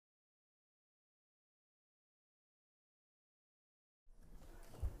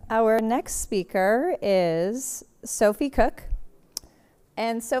Our next speaker is Sophie Cook.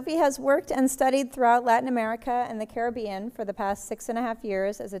 And Sophie has worked and studied throughout Latin America and the Caribbean for the past 6.5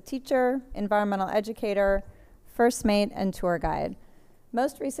 years as a teacher, environmental educator, first mate, and tour guide.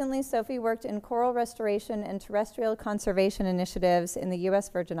 Most recently, Sophie worked in coral restoration and terrestrial conservation initiatives in the U.S.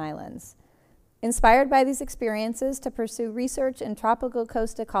 Virgin Islands. Inspired by these experiences to pursue research in tropical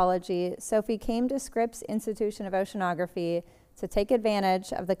coast ecology, Sophie came to Scripps Institution of Oceanography to take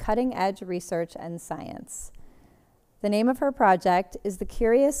advantage of the cutting-edge research and science. The name of her project is The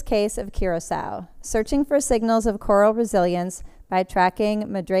Curious Case of Curacao, searching for signals of coral resilience by tracking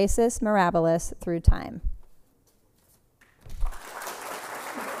Madracis mirabilis through time.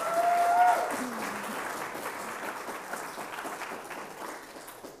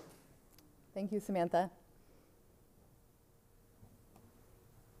 Thank you, Samantha.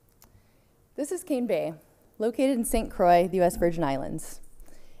 This is Cane Bay, located in St. Croix, the U.S. Virgin Islands.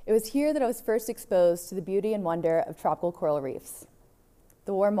 It was here that I was first exposed to the beauty and wonder of tropical coral reefs.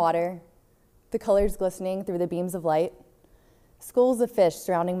 The warm water, the colors glistening through the beams of light, schools of fish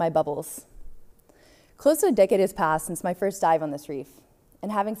surrounding my bubbles. Close to a decade has passed since my first dive on this reef,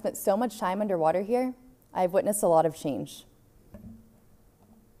 and having spent so much time underwater here, I have witnessed a lot of change.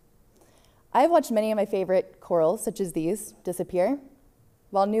 I have watched many of my favorite corals, such as these, disappear,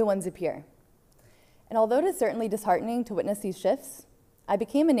 while new ones appear. And although it is certainly disheartening to witness these shifts, I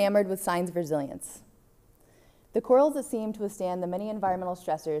became enamored with signs of resilience. The corals that seem to withstand the many environmental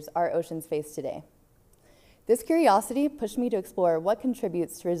stressors our oceans face today. This curiosity pushed me to explore what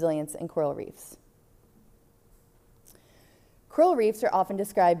contributes to resilience in coral reefs. Coral reefs are often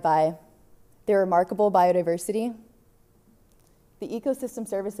described by their remarkable biodiversity, the ecosystem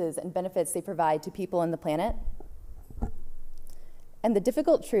services and benefits they provide to people and the planet, and the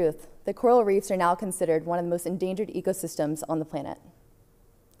difficult truth that coral reefs are now considered one of the most endangered ecosystems on the planet.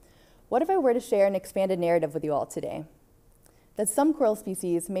 What if I were to share an expanded narrative with you all today? That some coral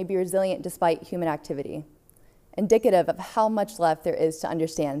species may be resilient despite human activity, indicative of how much left there is to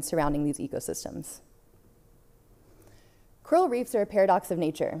understand surrounding these ecosystems. Coral reefs are a paradox of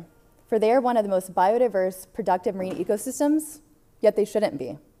nature, for they are one of the most biodiverse, productive marine ecosystems, yet they shouldn't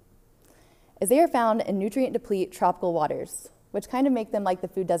be, as they are found in nutrient-deplete tropical waters, which kind of make them like the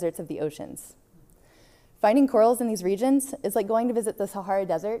food deserts of the oceans. Finding corals in these regions is like going to visit the Sahara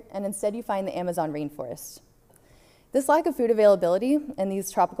Desert, and instead you find the Amazon rainforest. This lack of food availability in these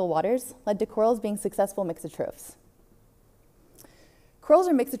tropical waters led to corals being successful mixotrophs. Corals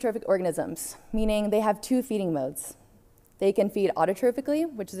are mixotrophic organisms, meaning they have two feeding modes. They can feed autotrophically,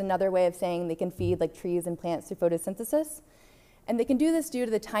 which is another way of saying they can feed like trees and plants through photosynthesis. And they can do this due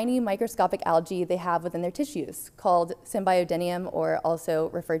to the tiny microscopic algae they have within their tissues, called symbiodinium, or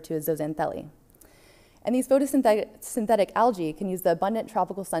also referred to as zooxanthellae. And these photosynthetic algae can use the abundant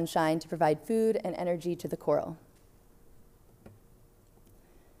tropical sunshine to provide food and energy to the coral.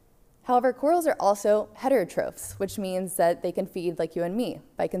 However, corals are also heterotrophs, which means that they can feed like you and me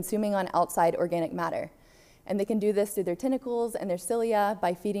by consuming on outside organic matter. And they can do this through their tentacles and their cilia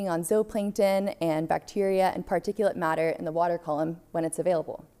by feeding on zooplankton and bacteria and particulate matter in the water column when it's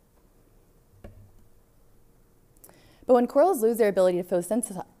available. But when corals lose their ability to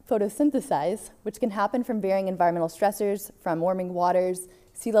photosynthesize, which can happen from varying environmental stressors, from warming waters,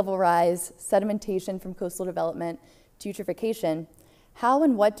 sea level rise, sedimentation from coastal development, to eutrophication, how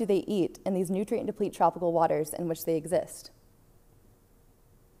and what do they eat in these nutrient-deplete tropical waters in which they exist?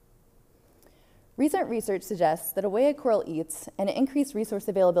 Recent research suggests that a way a coral eats and an increased resource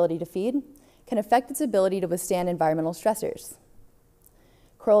availability to feed can affect its ability to withstand environmental stressors.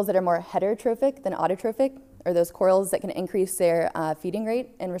 Corals that are more heterotrophic than autotrophic, or those corals that can increase their feeding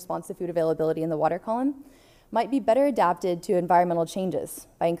rate in response to food availability in the water column, might be better adapted to environmental changes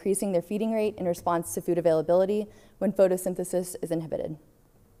by increasing their feeding rate in response to food availability when photosynthesis is inhibited.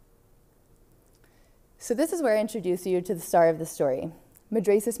 So this is where I introduce you to the star of the story,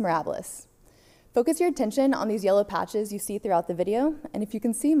 Madracis mirabilis. Focus your attention on these yellow patches you see throughout the video, and if you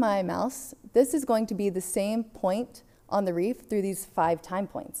can see my mouse, this is going to be the same point on the reef through these 5 time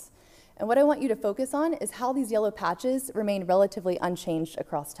points. And what I want you to focus on is how these yellow patches remain relatively unchanged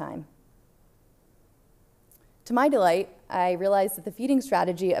across time. To my delight, I realized that the feeding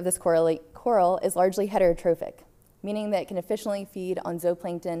strategy of this coral is largely heterotrophic, meaning that it can efficiently feed on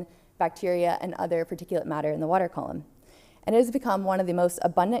zooplankton, bacteria, and other particulate matter in the water column. And it has become one of the most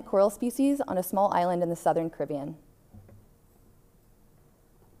abundant coral species on a small island in the southern Caribbean.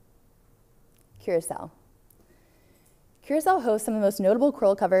 Curacao. Curacao hosts some of the most notable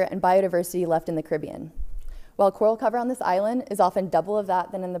coral cover and biodiversity left in the Caribbean. While coral cover on this island is often double of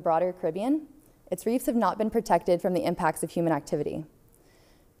that than in the broader Caribbean, its reefs have not been protected from the impacts of human activity.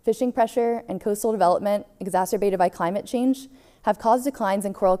 fishing pressure, and coastal development, exacerbated by climate change, have caused declines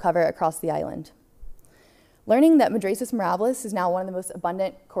in coral cover across the island. Learning that Madracis mirabilis is now one of the most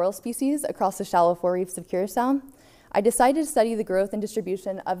abundant coral species across the shallow coral reefs of Curacao, I decided to study the growth and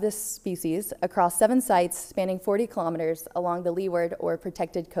distribution of this species across 7 sites spanning 40 kilometers along the leeward or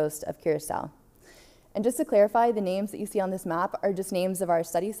protected coast of Curacao. And just to clarify, the names that you see on this map are just names of our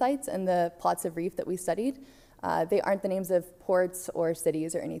study sites and the plots of reef that we studied. They aren't the names of ports or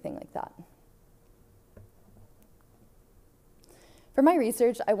cities or anything like that. For my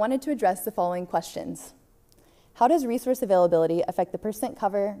research, I wanted to address the following questions. How does resource availability affect the percent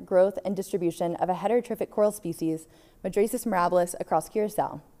cover, growth, and distribution of a heterotrophic coral species, Madracis mirabilis, across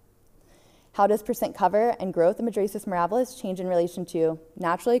Curacao? How does percent cover and growth of Madracis mirabilis change in relation to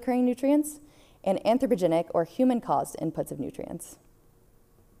naturally occurring nutrients and anthropogenic or human-caused inputs of nutrients?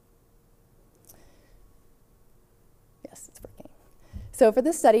 Yes, it's working. So for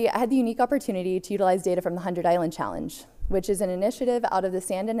this study, I had the unique opportunity to utilize data from the 100 Island Challenge, which is an initiative out of the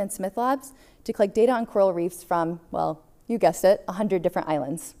Sandon and Smith labs to collect data on coral reefs from, well, you guessed it, 100 different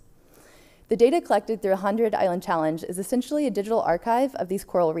islands. The data collected through a 100 Island Challenge is essentially a digital archive of these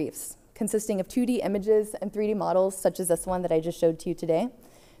coral reefs, consisting of 2D images and 3D models, such as this one that I just showed to you today,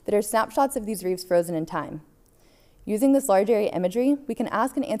 that are snapshots of these reefs frozen in time. Using this large area imagery, we can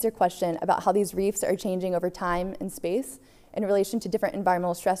ask and answer questions about how these reefs are changing over time and space in relation to different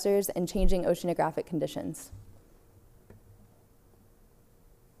environmental stressors and changing oceanographic conditions.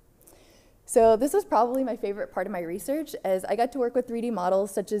 So this was probably my favorite part of my research, as I got to work with 3D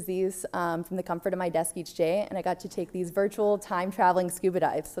models such as these from the comfort of my desk each day, and I got to take these virtual time-traveling scuba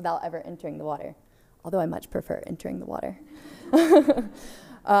dives without ever entering the water, although I much prefer entering the water.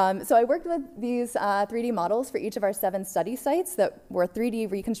 So I worked with these 3D models for each of our 7 study sites that were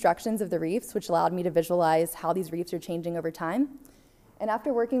 3D reconstructions of the reefs, which allowed me to visualize how these reefs are changing over time. And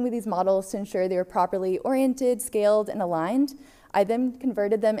after working with these models to ensure they were properly oriented, scaled, and aligned, I then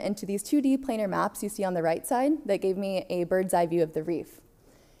converted them into these 2D planar maps you see on the right side that gave me a bird's eye view of the reef.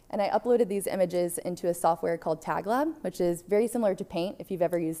 And I uploaded these images into a software called TagLab, which is very similar to Paint if you've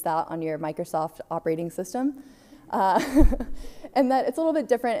ever used that on your Microsoft operating system. And that it's a little bit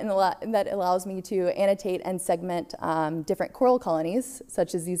different in that it allows me to annotate and segment different coral colonies,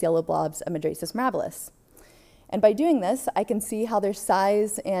 such as these yellow blobs of Madracis mirabilis. And by doing this, I can see how their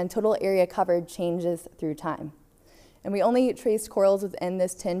size and total area covered changes through time. And we only traced corals within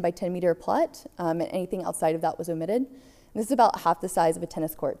this 10 by 10 meter plot, and anything outside of that was omitted. And this is about half the size of a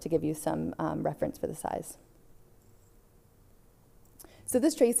tennis court, to give you some reference for the size. So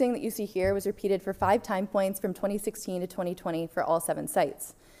this tracing that you see here was repeated for 5 time points from 2016 to 2020 for all 7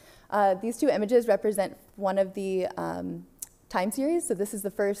 sites. These 2 images represent one of the time series. So this is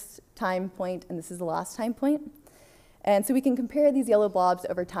the first time point, and this is the last time point. And so we can compare these yellow blobs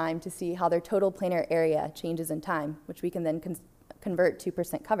over time to see how their total planar area changes in time, which we can then convert to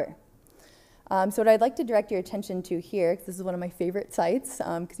percent cover. So what I'd like to direct your attention to here, because this is one of my favorite sites,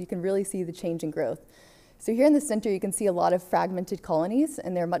 because you can really see the change in growth. So here in the center, you can see a lot of fragmented colonies,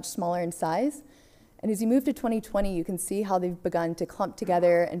 and they're much smaller in size. And as you move to 2020, you can see how they've begun to clump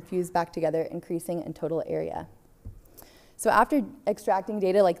together and fuse back together, increasing in total area. So after extracting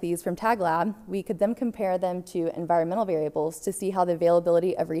data like these from TagLab, we could then compare them to environmental variables to see how the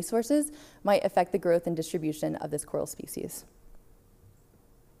availability of resources might affect the growth and distribution of this coral species.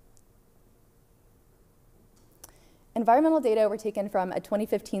 Environmental data were taken from a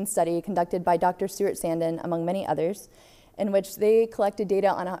 2015 study conducted by Dr. Stuart Sandon, among many others, in which they collected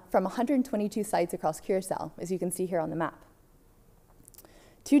data from 122 sites across Curacao, as you can see here on the map.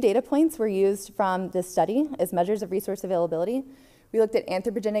 2 data points were used from this study as measures of resource availability. We looked at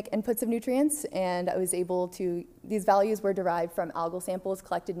anthropogenic inputs of nutrients, and these values were derived from algal samples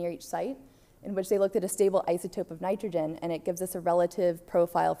collected near each site, in which they looked at a stable isotope of nitrogen, and it gives us a relative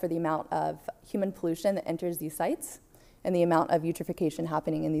profile for the amount of human pollution that enters these sites and the amount of eutrophication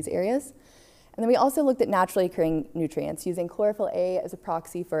happening in these areas. And then we also looked at naturally occurring nutrients using chlorophyll A as a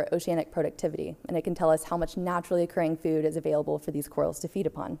proxy for oceanic productivity, and it can tell us how much naturally occurring food is available for these corals to feed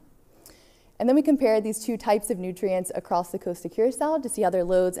upon. And then we compared these 2 types of nutrients across the coast of Curacao to see how their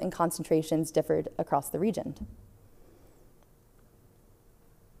loads and concentrations differed across the region.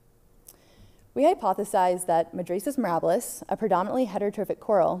 We hypothesized that Madracis mirabilis, a predominantly heterotrophic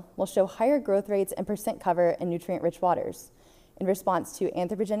coral, will show higher growth rates and percent cover in nutrient-rich waters in response to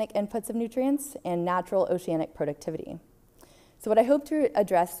anthropogenic inputs of nutrients and natural oceanic productivity. So what I hope to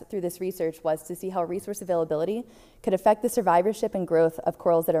address through this research was to see how resource availability could affect the survivorship and growth of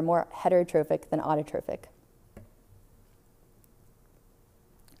corals that are more heterotrophic than autotrophic.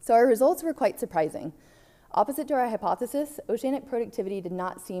 So our results were quite surprising. Opposite to our hypothesis, oceanic productivity did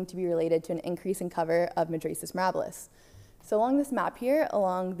not seem to be related to an increase in cover of Madracis mirabilis. So along this map here,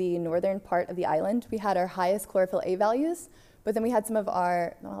 along the northern part of the island, we had our highest chlorophyll A values, but then we had some of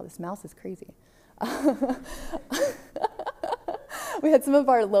our, oh, this mouse is crazy. We had some of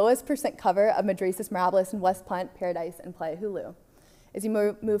our lowest percent cover of Madracis mirabilis in West Punt, Paradise, and Playa Hulu. As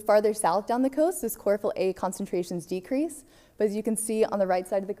you move farther south down the coast, this chlorophyll A concentrations decrease, but as you can see on the right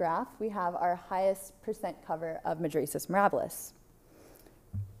side of the graph, we have our highest percent cover of Madracis mirabilis.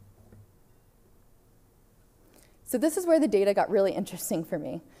 So this is where the data got really interesting for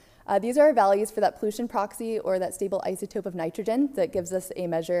me. These are our values for that pollution proxy or that stable isotope of nitrogen that gives us a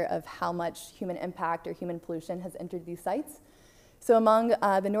measure of how much human impact or human pollution has entered these sites. So among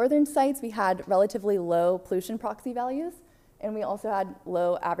the northern sites, we had relatively low pollution proxy values, and we also had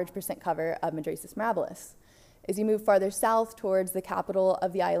low average percent cover of Madracis mirabilis. As you move farther south towards the capital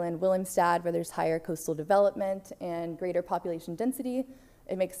of the island, Willemstad, where there's higher coastal development and greater population density,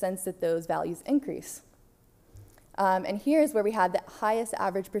 it makes sense that those values increase. And here's where we had the highest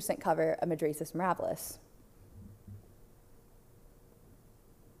average percent cover of Madracis mirabilis.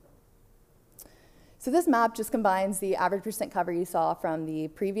 So this map just combines the average percent cover you saw from the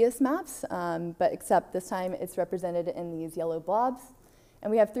previous maps, but except this time it's represented in these yellow blobs. And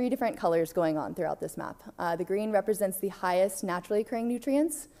we have 3 different colors going on throughout this map. The green represents the highest naturally occurring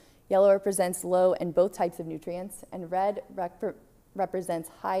nutrients, yellow represents low in both types of nutrients, and red represents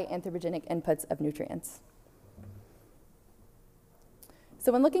high anthropogenic inputs of nutrients.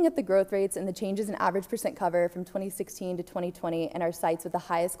 So when looking at the growth rates and the changes in average percent cover from 2016 to 2020 in our sites with the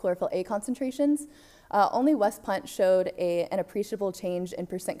highest chlorophyll A concentrations, only West Punt showed an appreciable change in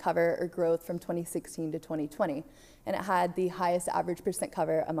percent cover or growth from 2016 to 2020, and it had the highest average percent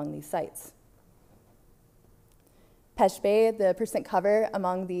cover among these sites. Pesh Bay, the percent cover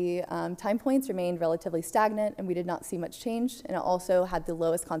among the time points remained relatively stagnant, and we did not see much change, and it also had the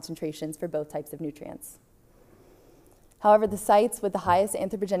lowest concentrations for both types of nutrients. However, the sites with the highest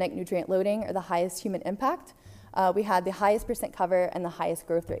anthropogenic nutrient loading or the highest human impact, we had the highest percent cover and the highest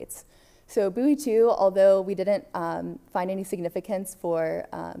growth rates. So buoy 2, although we didn't find any significance for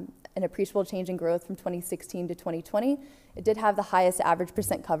an appreciable change in growth from 2016 to 2020, it did have the highest average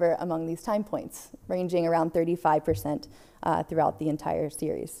percent cover among these time points, ranging around 35% throughout the entire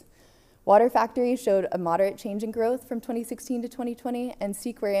series. Water Factory showed a moderate change in growth from 2016 to 2020, and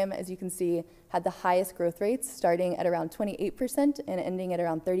Seaquarium, as you can see, had the highest growth rates, starting at around 28% and ending at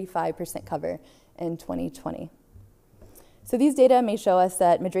around 35% cover in 2020. So these data may show us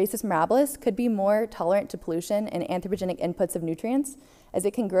that Madracis mirabilis could be more tolerant to pollution and anthropogenic inputs of nutrients, as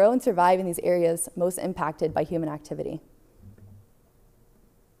it can grow and survive in these areas most impacted by human activity.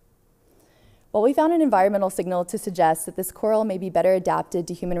 While we found an environmental signal to suggest that this coral may be better adapted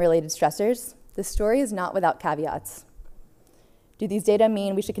to human-related stressors, the story is not without caveats. Do these data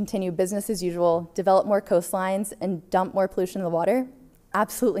mean we should continue business as usual, develop more coastlines, and dump more pollution in the water?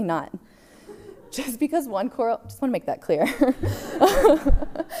 Absolutely not. Just because one coral, just want to make that clear.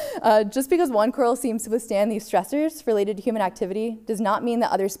 Just because one coral seems to withstand these stressors related to human activity does not mean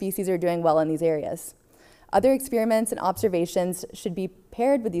that other species are doing well in these areas. Other experiments and observations should be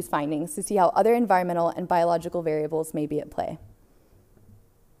paired with these findings to see how other environmental and biological variables may be at play.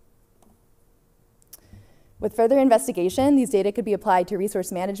 With further investigation, these data could be applied to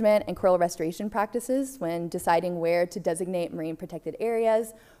resource management and coral restoration practices when deciding where to designate marine protected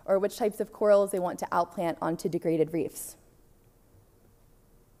areas or which types of corals they want to outplant onto degraded reefs.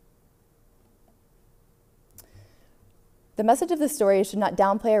 The message of this story should not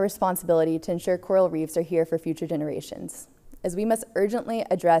downplay our responsibility to ensure coral reefs are here for future generations, as we must urgently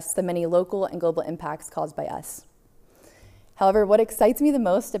address the many local and global impacts caused by us. However, what excites me the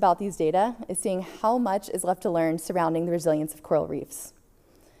most about these data is seeing how much is left to learn surrounding the resilience of coral reefs.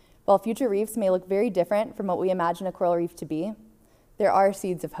 While future reefs may look very different from what we imagine a coral reef to be, there are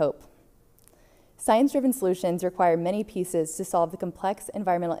seeds of hope. Science-driven solutions require many pieces to solve the complex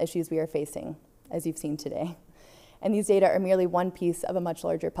environmental issues we are facing, as you've seen today. And these data are merely one piece of a much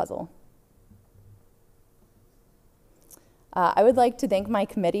larger puzzle. I would like to thank my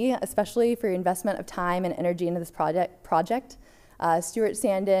committee, especially for your investment of time and energy into this project. Stuart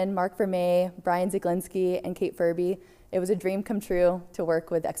Sandin, Mark Vermey, Brian Zaglinski, and Kate Furby. It was a dream come true to work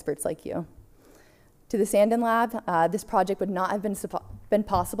with experts like you. To the Sandin Lab, this project would not have been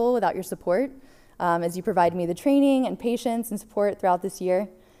possible without your support, as you provided me the training and patience and support throughout this year.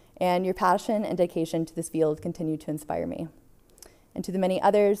 And your passion and dedication to this field continue to inspire me. And to the many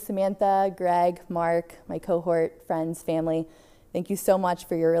others, Samantha, Greg, Mark, my cohort, friends, family, thank you so much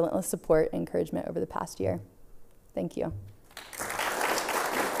for your relentless support and encouragement over the past year. Thank you.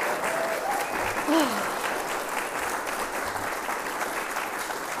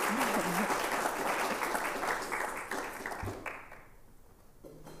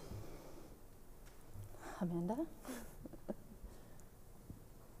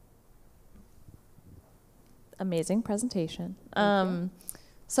 amazing presentation.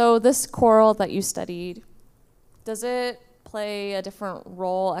 So this coral that you studied, does it play a different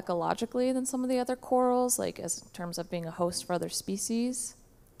role ecologically than some of the other corals, like as in terms of being a host for other species?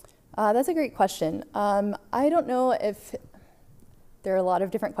 That's a great question. I don't know if there are a lot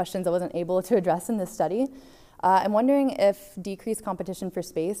of different questions I wasn't able to address in this study. I'm wondering if decreased competition for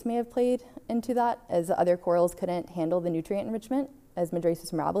space may have played into that, as other corals couldn't handle the nutrient enrichment as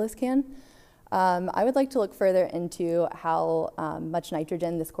Madracis mirabilis can. I would like to look further into how much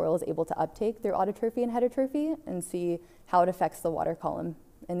nitrogen this coral is able to uptake through autotrophy and heterotrophy and see how it affects the water column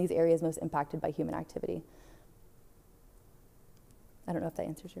in these areas most impacted by human activity. I don't know if that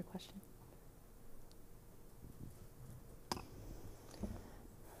answers your question.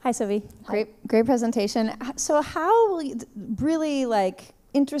 Hi, Sophie. Hi. Great presentation. So how will you, really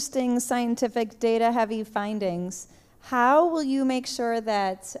interesting scientific data-heavy findings, how will you make sure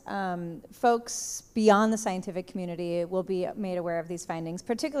that folks beyond the scientific community will be made aware of these findings,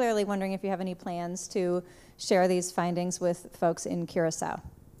 particularly wondering if you have any plans to share these findings with folks in Curacao?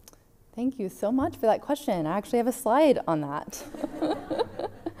 Thank you so much for that question. I actually have a slide on that.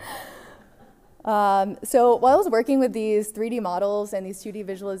 So while I was working with these 3D models and these 2D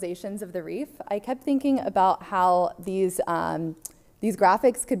visualizations of the reef, I kept thinking about how these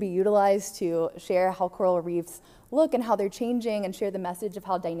graphics could be utilized to share how coral reefs look and how they're changing and share the message of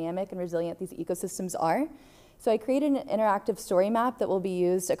how dynamic and resilient these ecosystems are. So I created an interactive story map that will be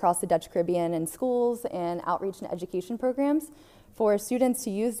used across the Dutch Caribbean in schools and outreach and education programs for students to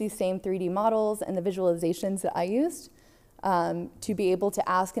use these same 3D models and the visualizations that I used to be able to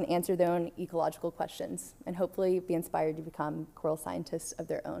ask and answer their own ecological questions and hopefully be inspired to become coral scientists of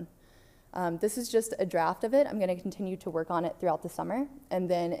their own. This is just a draft of it. I'm going to continue to work on it throughout the summer. And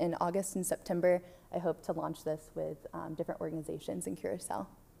then in August and September, I hope to launch this with different organizations in Curacao.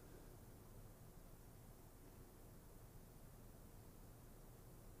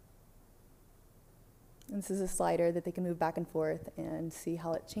 And this is a slider that they can move back and forth and see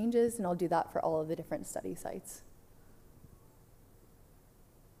how it changes. And I'll do that for all of the different study sites.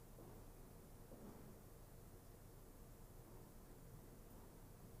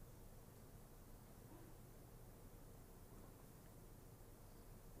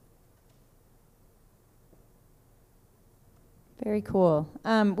 Very cool.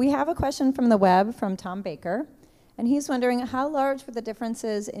 We have a question from the web from Tom Baker, and he's wondering how large were the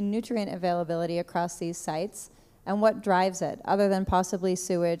differences in nutrient availability across these sites and what drives it, other than possibly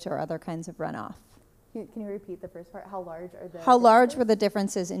sewage or other kinds of runoff? Can you repeat the first part? How large are the How large were the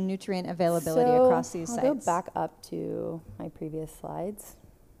differences in nutrient availability across these sites? I'll go back up to my previous slides.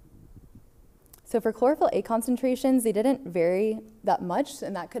 So for chlorophyll A concentrations, they didn't vary that much,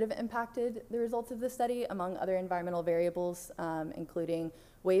 and that could have impacted the results of the study, among other environmental variables, including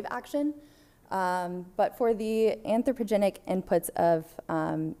wave action. But for the anthropogenic inputs of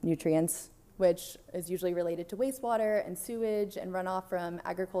nutrients, which is usually related to wastewater and sewage and runoff from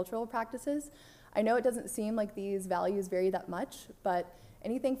agricultural practices, I know it doesn't seem like these values vary that much, but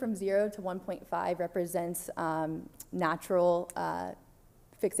anything from 0 to 1.5 represents natural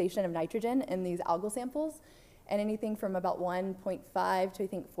fixation of nitrogen in these algal samples, and anything from about 1.5 to I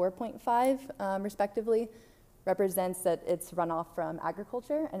think 4.5 respectively represents that it's runoff from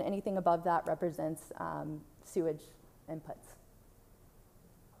agriculture, and anything above that represents sewage inputs.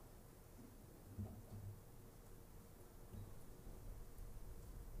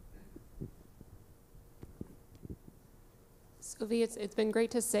 Sophie, it's been great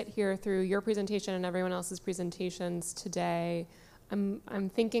to sit here through your presentation and everyone else's presentations today. I'm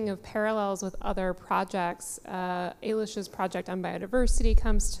thinking of parallels with other projects. Ailish's project on biodiversity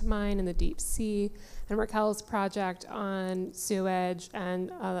comes to mind in the deep sea, and Raquel's project on sewage and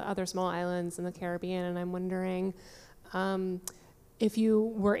other small islands in the Caribbean. And I'm wondering if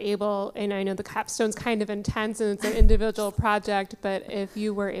you were able, and I know the Capstone's kind of intense and it's an individual project, but if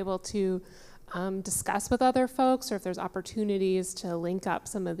you were able to discuss with other folks, or if there's opportunities to link up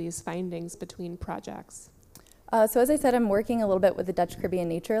some of these findings between projects. So as I said, I'm working a little bit with the Dutch Caribbean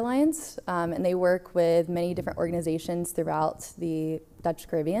Nature Alliance, and they work with many different organizations throughout the Dutch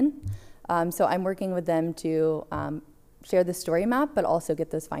Caribbean. So I'm working with them to share the story map, but also get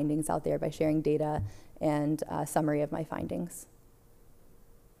those findings out there by sharing data and a summary of my findings.